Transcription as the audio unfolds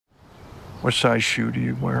What size shoe do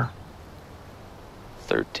you wear?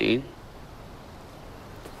 13.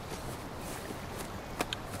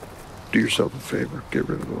 Do yourself a favor. Get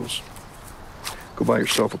rid of those. Go buy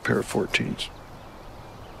yourself a pair of 14s.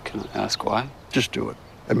 Can I ask why? Just do it.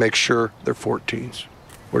 And make sure they're 14s.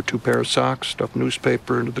 Wear 2 pairs of socks, stuff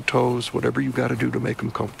newspaper into the toes, whatever you got to do to make them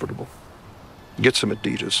comfortable. Get some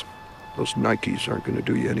Adidas. Those Nikes aren't going to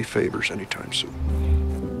do you any favors anytime soon.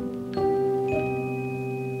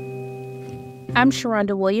 I'm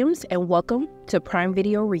Sharonda Williams, and welcome to Prime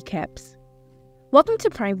Video Recaps. Welcome to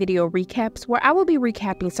Prime Video Recaps, where I will be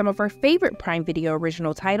recapping some of our favorite Prime Video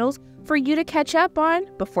original titles for you to catch up on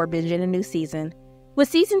before binging a new season. With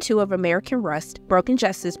Season 2 of American Rust, Broken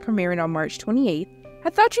Justice premiering on March 28th, I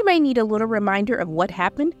thought you may need a little reminder of what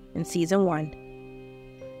happened in Season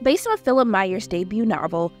 1. Based on Philip Meyer's debut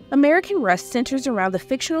novel, American Rust centers around the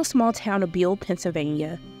fictional small town of Buell,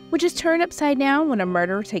 Pennsylvania, which is turned upside down when a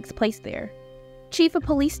murder takes place there. Chief of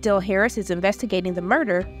Police Dale Harris is investigating the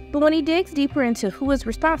murder, but when he digs deeper into who is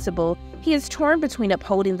responsible, he is torn between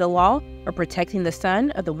upholding the law or protecting the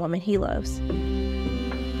son of the woman he loves.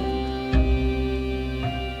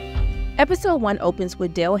 Episode 1 opens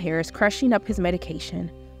with Dale Harris crushing up his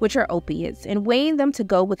medication, which are opiates, and weighing them to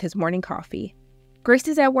go with his morning coffee. Grace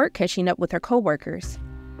is at work catching up with her co-workers.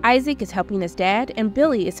 Isaac is helping his dad, and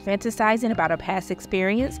Billy is fantasizing about a past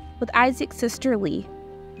experience with Isaac's sister Lee.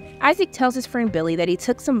 Isaac tells his friend Billy that he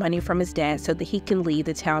took some money from his dad so that he can leave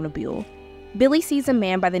the town of Buell. Billy sees a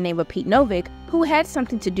man by the name of Pete Novick who had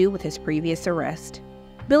something to do with his previous arrest.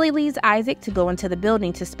 Billy leads Isaac to go into the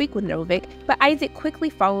building to speak with Novick, but Isaac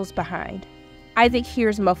quickly follows behind. Isaac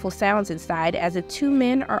hears muffled sounds inside as if 2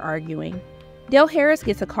 men are arguing. Dale Harris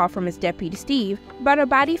gets a call from his deputy Steve about a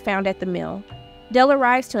body found at the mill. Dale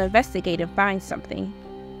arrives to investigate and find something.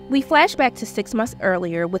 We flash back to 6 months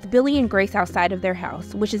earlier with Billy and Grace outside of their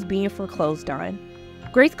house, which is being foreclosed on.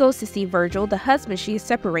 Grace goes to see Virgil, the husband she is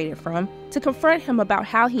separated from, to confront him about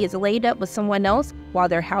how he is laid up with someone else while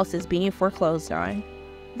their house is being foreclosed on.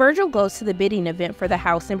 Virgil goes to the bidding event for the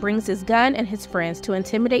house and brings his gun and his friends to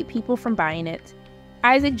intimidate people from buying it.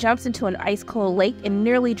 Isaac jumps into an ice-cold lake and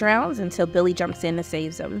nearly drowns until Billy jumps in and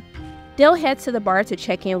saves him. Dale heads to the bar to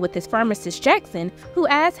check in with his pharmacist Jackson, who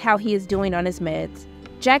asks how he is doing on his meds.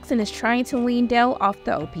 Jackson is trying to wean Dale off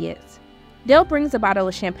the opiates. Dale brings a bottle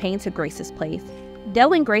of champagne to Grace's place.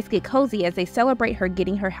 Dale and Grace get cozy as they celebrate her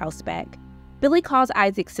getting her house back. Billy calls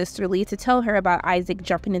Isaac's sister Lee to tell her about Isaac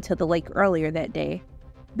jumping into the lake earlier that day.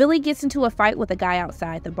 Billy gets into a fight with a guy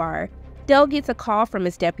outside the bar. Dale gets a call from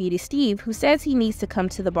his deputy Steve, who says he needs to come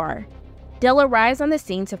to the bar. Dale arrives on the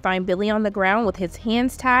scene to find Billy on the ground with his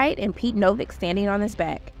hands tied and Pete Novick standing on his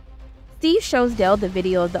back. Steve shows Dale the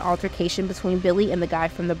video of the altercation between Billy and the guy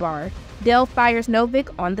from the bar. Dale fires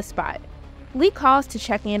Novick on the spot. Lee calls to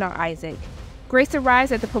check in on Isaac. Grace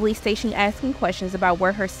arrives at the police station asking questions about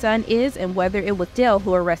where her son is and whether it was Dale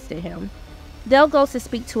who arrested him. Dale goes to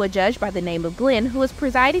speak to a judge by the name of Glenn, who is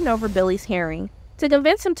presiding over Billy's hearing, to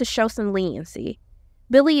convince him to show some leniency.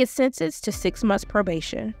 Billy is sentenced to 6 months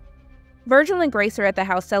probation. Virgil and Grace are at the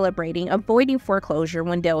house celebrating, avoiding foreclosure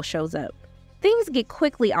when Dale shows up. Things get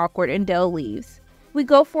quickly awkward and Dale leaves. We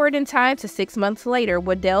go forward in time to 6 months later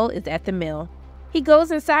where Dale is at the mill. He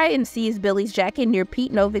goes inside and sees Billy's jacket near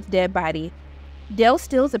Pete Novick's dead body. Dale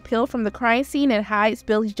steals a pill from the crime scene and hides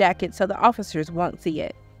Billy's jacket so the officers won't see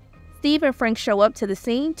it. Steve and Frank show up to the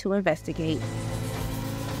scene to investigate.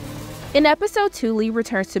 In episode 2, Lee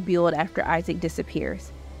returns to Buell after Isaac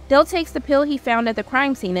disappears. Dale takes the pill he found at the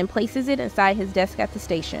crime scene and places it inside his desk at the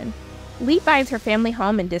station. Lee finds her family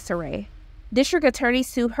home in disarray. District Attorney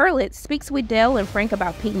Sue Hurlett speaks with Dale and Frank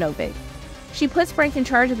about Pete Novick. She puts Frank in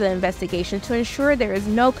charge of the investigation to ensure there is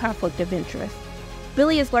no conflict of interest.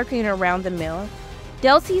 Billy is lurking around the mill.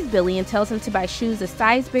 Dale sees Billy and tells him to buy shoes a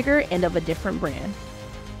size bigger and of a different brand.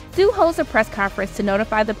 Sue holds a press conference to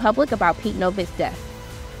notify the public about Pete Novick's death.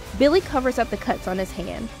 Billy covers up the cuts on his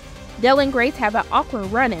hand. Dale and Grace have an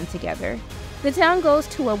awkward run-in together. The town goes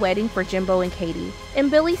to a wedding for Jimbo and Katie,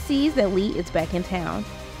 and Billy sees that Lee is back in town.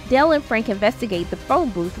 Dale and Frank investigate the phone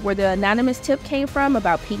booth where the anonymous tip came from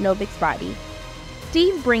about Pete Novick's body.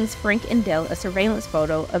 Steve brings Frank and Dale a surveillance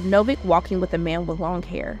photo of Novick walking with a man with long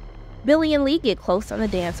hair. Billy and Lee get close on the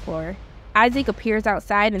dance floor. Isaac appears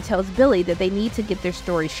outside and tells Billy that they need to get their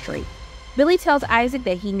story straight. Billy tells Isaac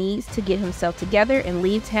that he needs to get himself together and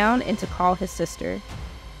leave town and to call his sister.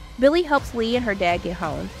 Billy helps Lee and her dad get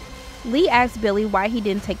home. Lee asks Billy why he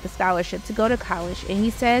didn't take the scholarship to go to college, and he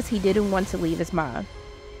says he didn't want to leave his mom.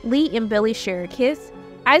 Lee and Billy share a kiss.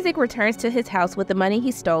 Isaac returns to his house with the money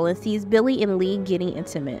he stole and sees Billy and Lee getting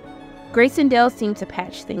intimate. Grace and Dale seem to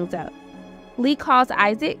patch things up. Lee calls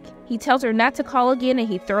Isaac. He tells her not to call again and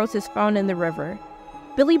he throws his phone in the river.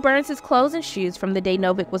 Billy burns his clothes and shoes from the day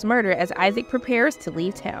Novick was murdered as Isaac prepares to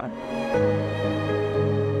leave town.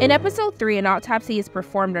 In episode 3, an autopsy is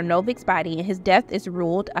performed on Novick's body and his death is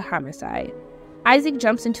ruled a homicide. Isaac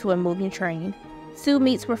jumps into a moving train. Sue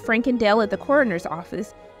meets with Frank and Dale at the coroner's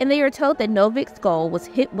office, and they are told that Novick's skull was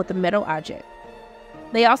hit with a metal object.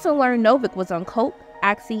 They also learn Novick was on coke,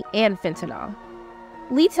 oxy, and fentanyl.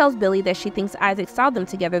 Lee tells Billy that she thinks Isaac saw them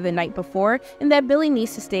together the night before and that Billy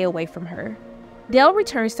needs to stay away from her. Dale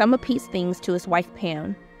returns some of Pete's things to his wife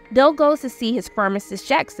Pam. Dale goes to see his pharmacist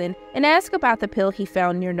Jackson and asks about the pill he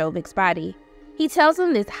found near Novick's body. He tells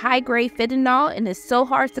him it's high-grade fentanyl and is so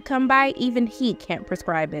hard to come by even he can't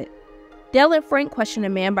prescribe it. Dale and Frank question a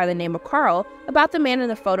man by the name of Carl about the man in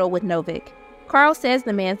the photo with Novick. Carl says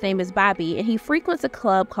the man's name is Bobby and he frequents a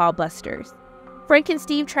club called Buster's. Frank and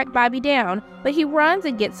Steve track Bobby down, but he runs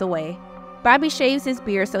and gets away. Bobby shaves his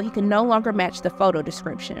beard so he can no longer match the photo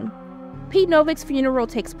description. Pete Novick's funeral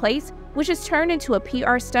takes place, which is turned into a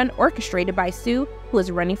PR stunt orchestrated by Sue, who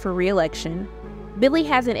is running for re-election. Billy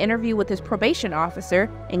has an interview with his probation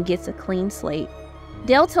officer and gets a clean slate.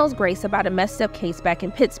 Dale tells Grace about a messed up case back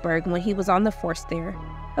in Pittsburgh when he was on the force there,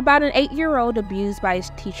 about an 8-year-old abused by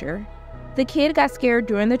his teacher. The kid got scared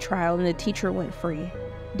during the trial and the teacher went free.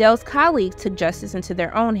 Dale's colleagues took justice into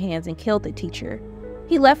their own hands and killed the teacher.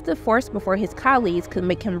 He left the force before his colleagues could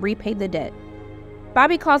make him repay the debt.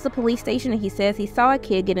 Bobby calls the police station and he says he saw a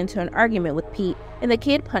kid get into an argument with Pete and the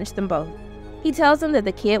kid punched them both. He tells them that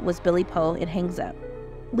the kid was Billy Poe and hangs up.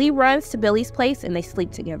 Lee runs to Billy's place and they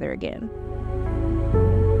sleep together again.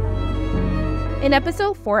 In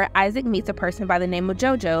episode 4, Isaac meets a person by the name of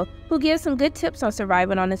JoJo who gives some good tips on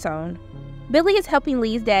surviving on his own. Billy is helping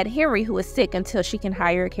Lee's dad Henry, who is sick, until she can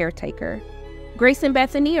hire a caretaker. Grace and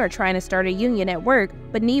Bethany are trying to start a union at work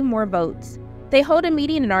but need more votes. They hold a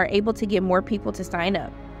meeting and are able to get more people to sign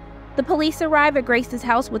up. The police arrive at Grace's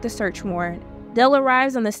house with a search warrant. Dale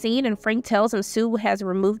arrives on the scene and Frank tells him Sue has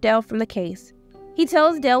removed Dale from the case. He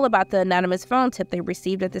tells Dale about the anonymous phone tip they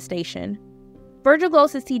received at the station. Virgil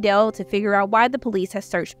goes to see Dale to figure out why the police has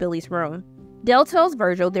searched Billy's room. Dale tells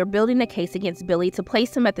Virgil they're building a case against Billy to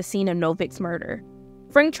place him at the scene of Novick's murder.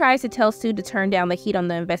 Frank tries to tell Sue to turn down the heat on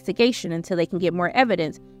the investigation until they can get more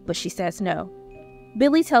evidence, but she says no.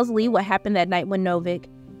 Billy tells Lee what happened that night with Novick.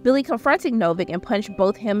 Billy confronted Novick and punched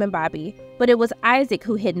both him and Bobby, but it was Isaac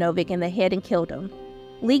who hit Novick in the head and killed him.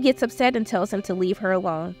 Lee gets upset and tells him to leave her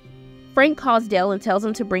alone. Frank calls Dale and tells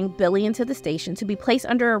him to bring Billy into the station to be placed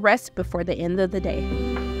under arrest before the end of the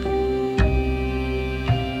day.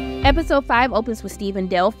 Episode 5 opens with Steve and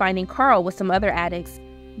Dale finding Carl with some other addicts.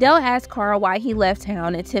 Dale asks Carl why he left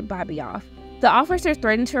town and tipped Bobby off. The officers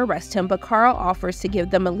threaten to arrest him, but Carl offers to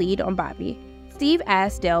give them a lead on Bobby. Steve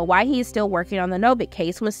asks Dale why he is still working on the Novick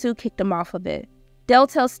case when Sue kicked him off of it. Dale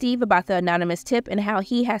tells Steve about the anonymous tip and how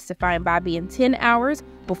he has to find Bobby in 10 hours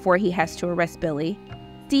before he has to arrest Billy.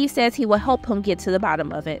 Steve says he will help him get to the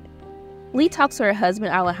bottom of it. Lee talks to her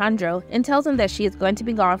husband Alejandro and tells him that she is going to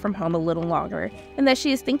be gone from home a little longer and that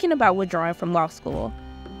she is thinking about withdrawing from law school.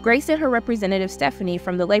 Grace and her representative Stephanie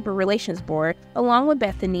from the Labor Relations Board, along with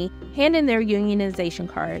Bethany, hand in their unionization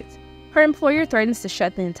cards. Her employer threatens to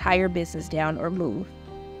shut the entire business down or move.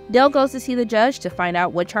 Dale goes to see the judge to find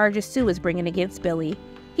out what charges Sue is bringing against Billy.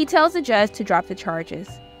 He tells the judge to drop the charges.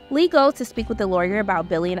 Lee goes to speak with the lawyer about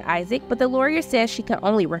Billy and Isaac, but the lawyer says she can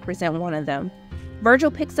only represent one of them.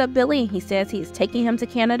 Virgil picks up Billy and he says he is taking him to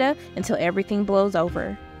Canada until everything blows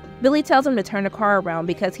over. Billy tells him to turn the car around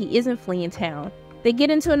because he isn't fleeing town. They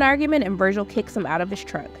get into an argument and Virgil kicks him out of his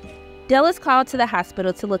truck. Dale is called to the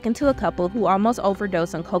hospital to look into a couple who almost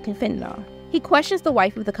overdosed on coke and fentanyl. He questions the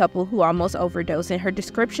wife of the couple who almost overdosed, and her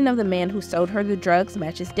description of the man who sold her the drugs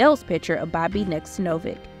matches Dale's picture of Bobby next to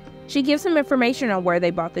Novick. She gives him information on where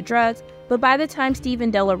they bought the drugs, but by the time Steve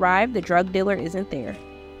and Dale arrive, the drug dealer isn't there.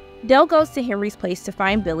 Dale goes to Henry's place to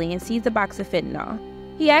find Billy and sees a box of fentanyl.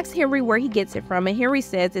 He asks Henry where he gets it from, and Henry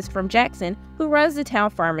says it's from Jackson, who runs the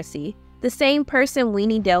town pharmacy, the same person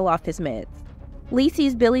weaning Dale off his meds. Lee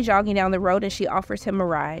sees Billy jogging down the road and she offers him a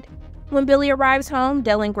ride. When Billy arrives home,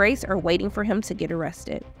 Dale and Grace are waiting for him to get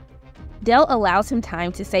arrested. Dale allows him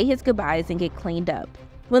time to say his goodbyes and get cleaned up.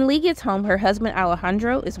 When Lee gets home, her husband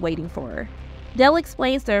Alejandro is waiting for her. Dale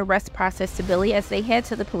explains the arrest process to Billy as they head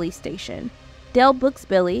to the police station. Dale books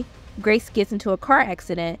Billy, Grace gets into a car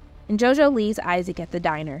accident, and JoJo leaves Isaac at the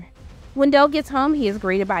diner. When Dale gets home, he is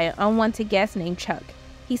greeted by an unwanted guest named Chuck.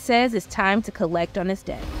 He says it's time to collect on his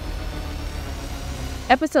debt.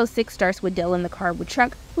 Episode 6 starts with Dale in the car with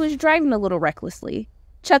Chuck, who is driving a little recklessly.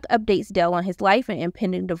 Chuck updates Dale on his life and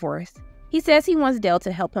impending divorce. He says he wants Dale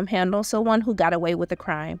to help him handle someone who got away with a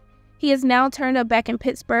crime. He is now turned up back in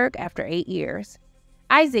Pittsburgh after 8 years.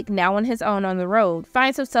 Isaac, now on his own on the road,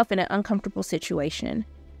 finds himself in an uncomfortable situation.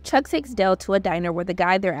 Chuck takes Dell to a diner where the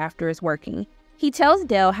guy they're after is working. He tells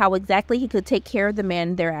Dell how exactly he could take care of the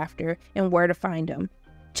man they're after and where to find him.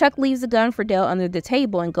 Chuck leaves the gun for Dell under the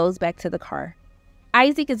table and goes back to the car.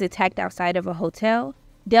 Isaac is attacked outside of a hotel.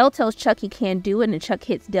 Dell tells Chuck he can't do it and Chuck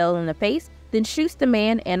hits Dell in the face, then shoots the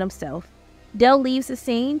man and himself. Dell leaves the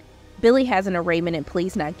scene. Billy has an arraignment and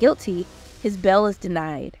pleads not guilty. His bail is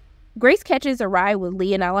denied. Grace catches a ride with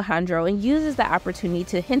Lee and Alejandro and uses the opportunity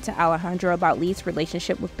to hint to Alejandro about Lee's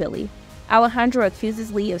relationship with Billy. Alejandro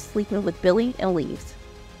accuses Lee of sleeping with Billy and leaves.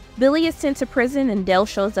 Billy is sent to prison and Dell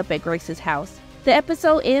shows up at Grace's house. The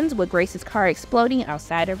episode ends with Grace's car exploding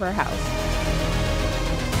outside of her house.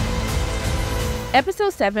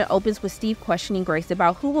 Episode 7 opens with Steve questioning Grace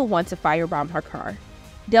about who will want to firebomb her car.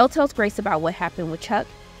 Dell tells Grace about what happened with Chuck.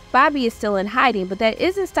 Bobby is still in hiding, but that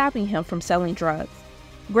isn't stopping him from selling drugs.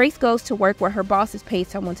 Grace goes to work where her boss has paid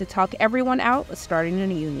someone to talk everyone out of starting a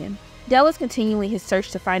union. Dell is continuing his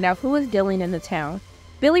search to find out who is dealing in the town.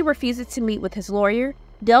 Billy refuses to meet with his lawyer.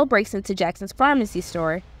 Dell breaks into Jackson's pharmacy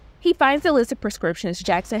store. He finds a list of prescriptions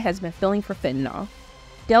Jackson has been filling for fentanyl.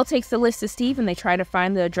 Dell takes the list to Steve and they try to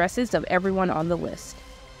find the addresses of everyone on the list.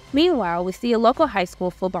 Meanwhile, we see a local high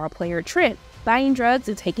school football player, Trent, buying drugs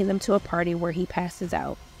and taking them to a party where he passes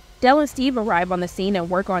out. Dell and Steve arrive on the scene and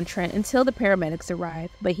work on Trent until the paramedics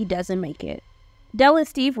arrive, but he doesn't make it. Dell and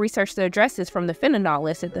Steve research the addresses from the fentanyl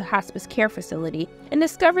list at the hospice care facility and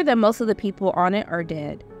discover that most of the people on it are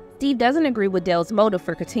dead. Steve doesn't agree with Dell's motive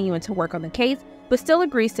for continuing to work on the case, but still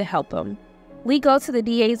agrees to help him. Lee goes to the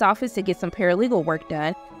DA's office to get some paralegal work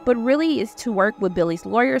done, but really is to work with Billy's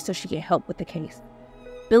lawyer so she can help with the case.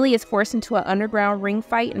 Billy is forced into an underground ring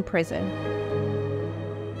fight in prison.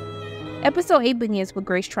 Episode 8 begins with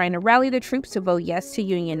Grace trying to rally the troops to vote yes to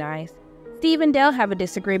unionize. Steve and Dell have a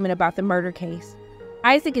disagreement about the murder case.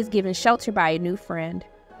 Isaac is given shelter by a new friend.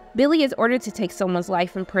 Billy is ordered to take someone's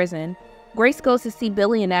life in prison. Grace goes to see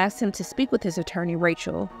Billy and asks him to speak with his attorney,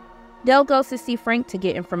 Rachel. Dell goes to see Frank to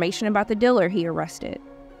get information about the dealer he arrested.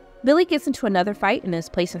 Billy gets into another fight and is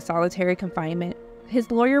placed in solitary confinement.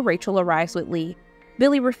 His lawyer, Rachel, arrives with Lee.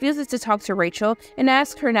 Billy refuses to talk to Rachel and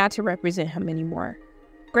asks her not to represent him anymore.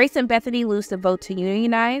 Grace and Bethany lose the vote to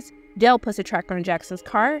unionize. Dell puts a tracker on Jackson's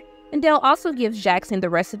car, and Dell also gives Jackson the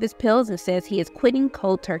rest of his pills and says he is quitting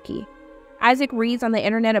cold turkey. Isaac reads on the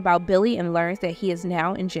internet about Billy and learns that he is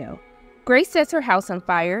now in jail. Grace sets her house on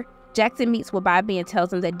fire. Jackson meets with Bobby and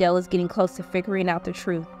tells him that Dell is getting close to figuring out the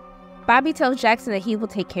truth. Bobby tells Jackson that he will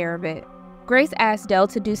take care of it. Grace asks Dell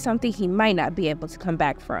to do something he might not be able to come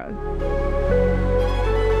back from.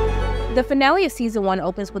 The finale of Season 1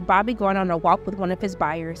 opens with Bobby going on a walk with one of his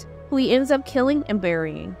buyers, who he ends up killing and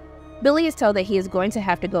burying. Billy is told that he is going to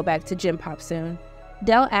have to go back to Gym Pop soon.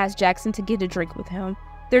 Dell asks Jackson to get a drink with him.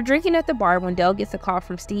 They're drinking at the bar when Dell gets a call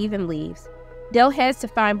from Steve and leaves. Dell heads to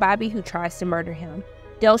find Bobby, who tries to murder him.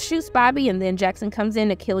 Dell shoots Bobby and then Jackson comes in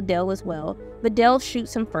to kill Dell as well, but Dell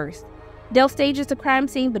shoots him first. Dell stages the crime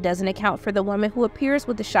scene but doesn't account for the woman who appears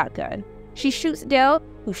with the shotgun. She shoots Dell,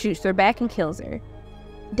 who shoots her back and kills her.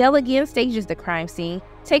 Dell again stages the crime scene,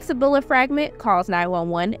 takes a bullet fragment, calls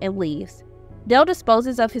 911, and leaves. Dell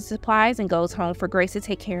disposes of his supplies and goes home for Grace to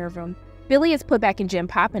take care of him. Billy is put back in Gym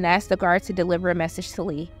Pop and asks the guard to deliver a message to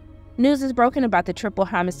Lee. News is broken about the triple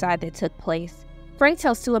homicide that took place. Frank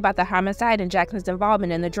tells Sue about the homicide and Jackson's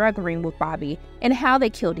involvement in the drug ring with Bobby and how they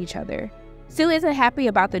killed each other. Sue isn't happy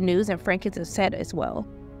about the news and Frank is upset as well.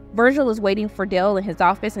 Virgil is waiting for Dell in his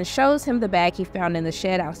office and shows him the bag he found in the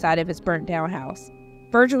shed outside of his burnt-down house.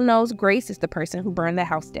 Virgil knows Grace is the person who burned the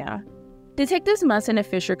house down. Detectives Munson and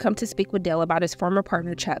Fisher come to speak with Dell about his former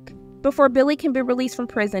partner, Chuck. Before Billy can be released from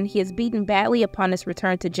prison, he is beaten badly upon his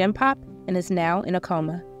return to Gym Pop and is now in a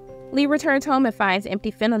coma. Lee returns home and finds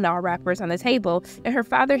empty fentanyl wrappers on the table and her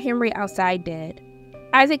father, Henry, outside dead.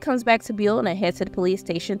 Isaac comes back to Buell and heads to the police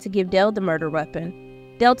station to give Dell the murder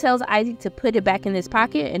weapon. Dell tells Isaac to put it back in his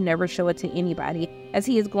pocket and never show it to anybody, as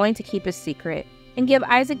he is going to keep it secret, and give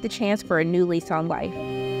Isaac the chance for a new lease on life.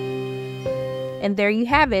 And there you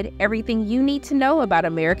have it, everything you need to know about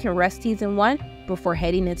American Rust Season 1 before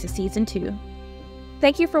heading into Season 2.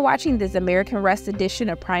 Thank you for watching this American Rust edition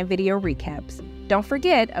of Prime Video Recaps. Don't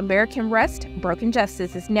forget, American Rust: Broken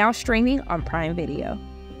Justice is now streaming on Prime Video.